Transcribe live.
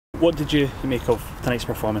What did you make of tonight's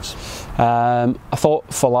performance? I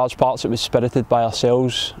thought for large parts it was spirited by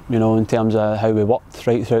ourselves, in terms of how we worked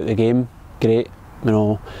right throughout the game. Great,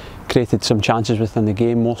 created some chances within the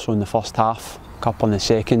game, more so in the first half, a couple in the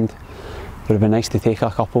second. Would have been nice to take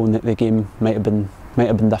a couple, and the game might have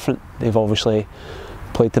been different. They've obviously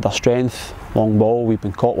played to their strength, long ball, we've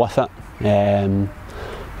been caught with it.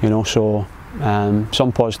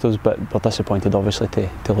 Some positives, but we're disappointed obviously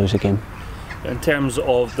to lose the game. In terms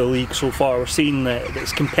of the league so far, we're seeing that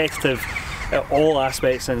it's competitive at all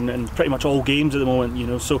aspects and pretty much all games at the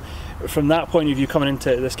moment, so from that point of view, coming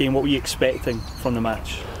into this game, what were you expecting from the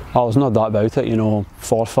match? Oh, there's no doubt about it.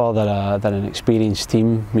 Forfar, they're an experienced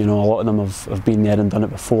team. A lot of them have been there and done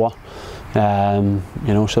it before.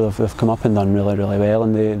 So they've come up and done really, really well,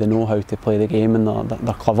 and they know how to play the game, and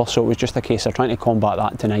they're clever. So it was just a case of trying to combat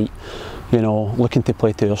that tonight. Looking to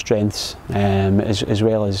play to our strengths, as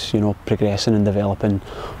well as progressing and developing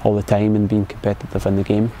all the time and being competitive in the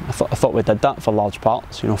game. I thought we did that for large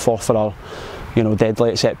parts. Forfar are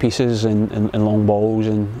deadly at set pieces and long balls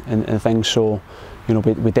and things. So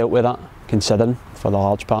we dealt with that, considering for the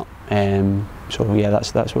large part. So yeah,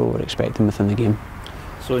 that's what we're expecting within the game.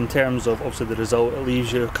 So in terms of obviously the result, it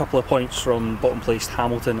leaves you a couple of points from bottom placed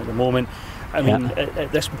Hamilton at the moment. I mean,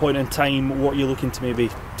 at this point in time, what are you looking to maybe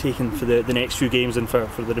taking for the next few games and for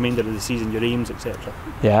the remainder of the season, your aims, etc.?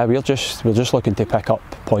 Yeah, we're just looking to pick up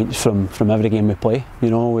points from every game we play. We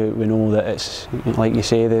know that it's, like you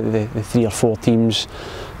say, the 3 or 4 teams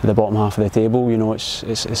at the bottom half of the table.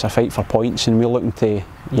 It's a fight for points, and we're looking to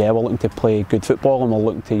play good football, and we're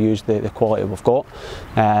looking to use the quality we've got.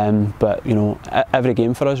 But every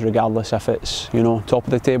game for us, regardless if it's top of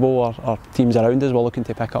the table or teams around us, we're looking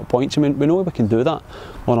to pick up points, and we know we can do that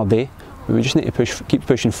on our day. We just need to keep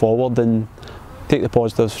pushing forward and take the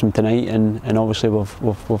positives from tonight, and obviously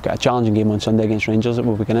we've got a challenging game on Sunday against Rangers that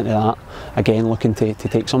we'll be getting into that again, looking to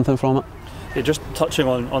take something from it. Yeah, just touching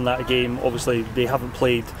on that game, obviously they haven't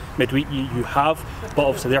played midweek, you have, but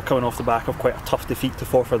obviously they're coming off the back of quite a tough defeat to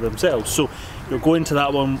Forfar themselves. So you're going to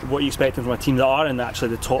that one, what are you expecting from a team that are in actually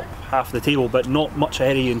the top half of the table, but not much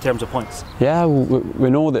ahead of you in terms of points? Yeah, we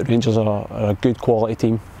know that Rangers are a good quality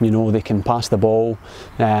team. They can pass the ball,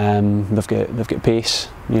 they've got pace,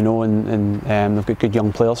 and they've got good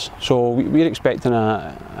young players. So we're expecting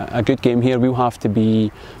a good game here. We'll have to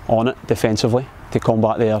be on it defensively to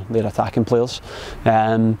combat their attacking players,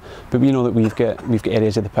 but we know that we've got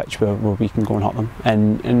areas of the pitch where we can go and hurt them,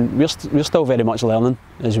 and we're still very much learning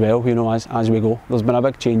as well. As we go, there's been a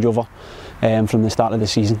big changeover from the start of the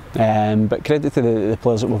season, but credit to the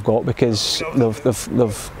players that we've got, because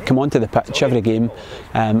they've come onto the pitch every game,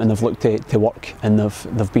 and they've looked to work, and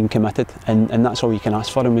they've been committed, and that's all you can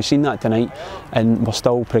ask for. And we've seen that tonight, and we're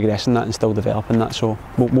still progressing that and still developing that. So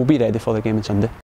we'll be ready for the game on Sunday.